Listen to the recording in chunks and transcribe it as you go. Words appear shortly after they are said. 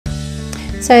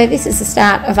So this is the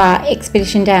start of our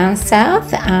expedition down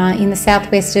south in the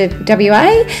southwest of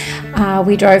WA.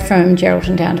 We drove from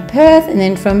Geraldton down to Perth, and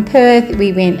then from Perth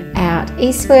we went out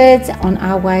eastwards on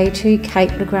our way to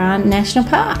Cape Le Grand National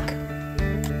Park.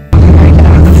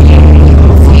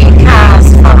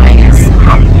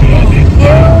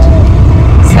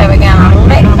 So we're going to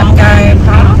let them go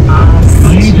past.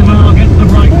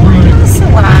 This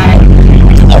way.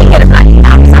 Get a bloody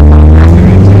thumbs up on that.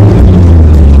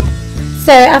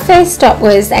 So our first stop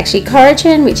was actually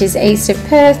Corrigan, which is east of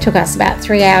Perth. Took us about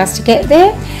 3 hours to get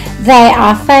there. They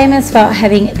are famous for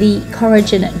having the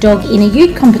Corrigan Dog in a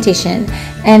Ute competition,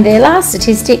 and their last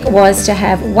statistic was to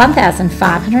have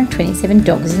 1,527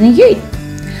 dogs in a ute.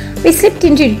 We slipped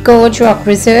into Gorge Rock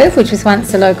Reserve, which was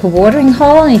once a local watering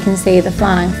hole, and you can see the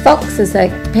flying fox as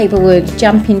the people would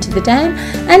jump into the dam,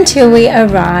 until we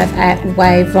arrive at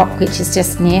Wave Rock, which is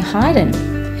just near Hyden.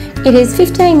 It is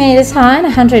 15 metres high and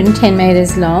 110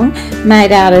 metres long,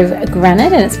 made out of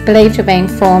granite, and it's believed to have been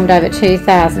formed over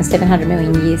 2,700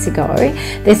 million years ago.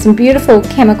 There's some beautiful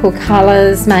chemical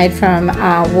colours made from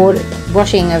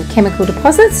washing of chemical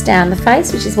deposits down the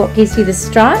face, which is what gives you the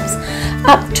stripes.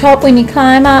 Up top, when you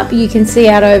climb up, you can see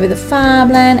out over the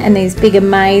farmland and these big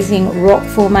amazing rock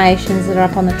formations that are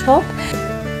up on the top.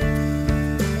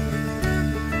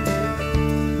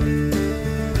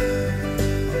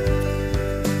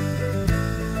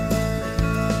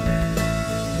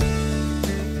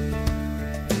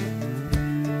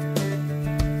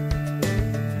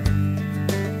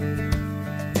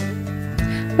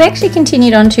 We actually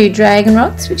continued on to Dragon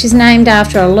Rocks, which is named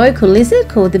after a local lizard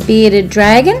called the bearded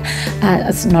dragon.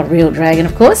 It's not a real dragon,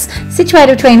 of course.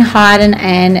 Situated between Hyden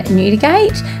and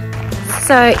Newdigate.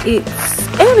 So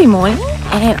it's early morning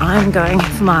and I'm going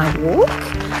for my walk.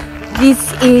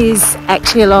 This is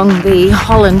actually along the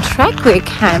Holland track. We're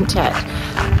camped at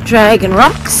Dragon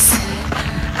Rocks.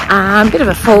 A bit of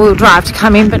a four-wheel drive to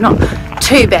come in, but not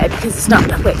too bad because it's not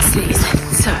wet season.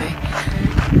 So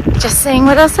just seeing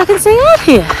what else I can see out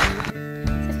here. So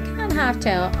if you can't half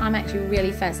tell, I'm actually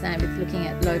really fascinated with looking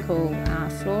at local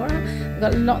flora. We've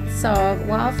got lots of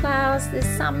wildflowers. There's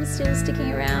some still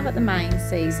sticking around, but the main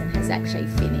season has actually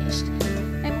finished.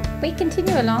 And we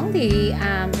continue along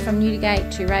from Newdigate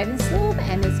to Ravensthorpe,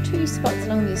 and there's two spots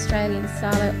along the Australian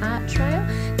Silo Art Trail.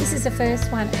 This is the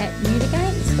first one at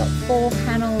Newdigate. It's got 4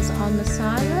 panels on the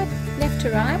silo. Left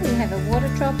to right, we have a water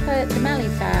droplet, the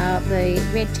malleefowl, the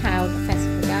red-tailed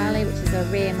phascogale, which is a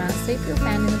rare marsupial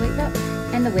found in the wheatbelt,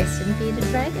 and the western bearded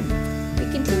dragon. We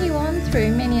continue on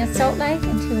through many a salt lake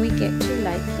until we get to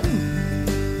Lake King.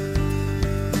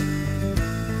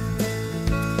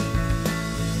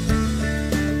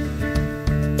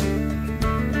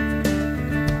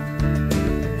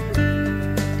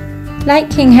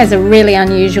 Lake King has a really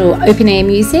unusual open-air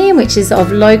museum, which is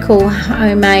of local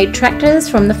homemade tractors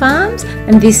from the farms,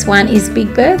 and this one is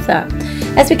Big Bertha.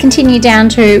 As we continue down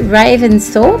to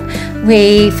Ravensthorpe,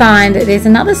 we find that there's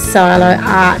another silo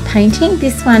art painting.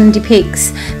 This one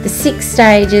depicts the 6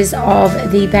 stages of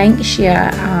the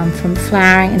banksia from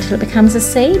flowering until it becomes a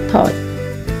seed pod.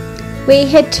 We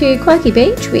head to Quokey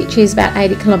Beach, which is about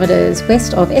 80 kilometres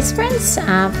west of Esperance,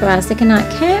 for our second night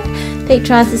camp. Pete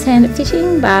tries his hand at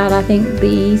fishing, but I think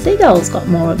the seagulls got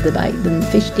more of the bait than the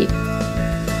fish did.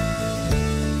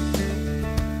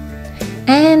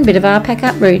 And a bit of our pack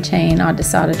up routine. I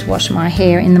decided to wash my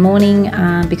hair in the morning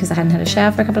because I hadn't had a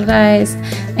shower for a couple of days.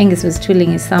 Angus was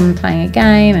twiddling his thumb playing a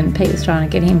game, and Pete was trying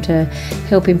to get him to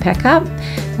help him pack up.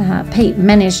 Pete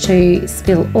managed to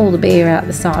spill all the beer out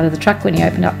the side of the truck when he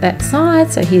opened up that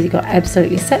side, so he got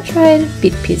absolutely saturated, a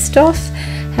bit pissed off.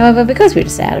 However, because we were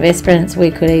just out of Esperance, we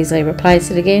could easily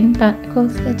replace it again, but of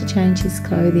course he had to change his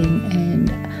clothing and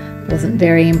wasn't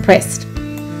very impressed.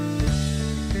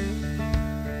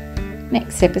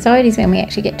 Next episode is when we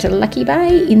actually get to Lucky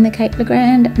Bay in the Cape Le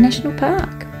Grand National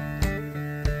Park.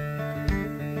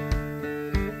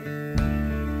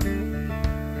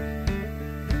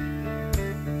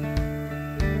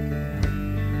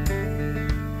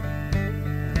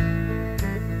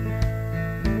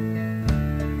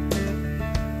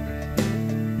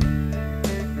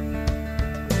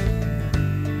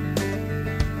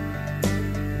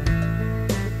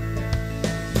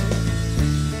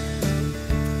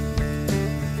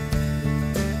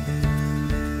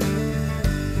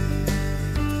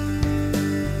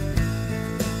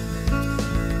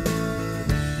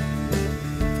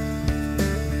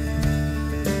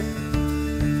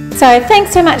 So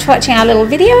thanks so much for watching our little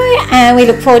video, and we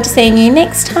look forward to seeing you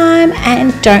next time,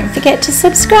 and don't forget to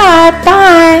subscribe.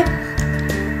 Bye.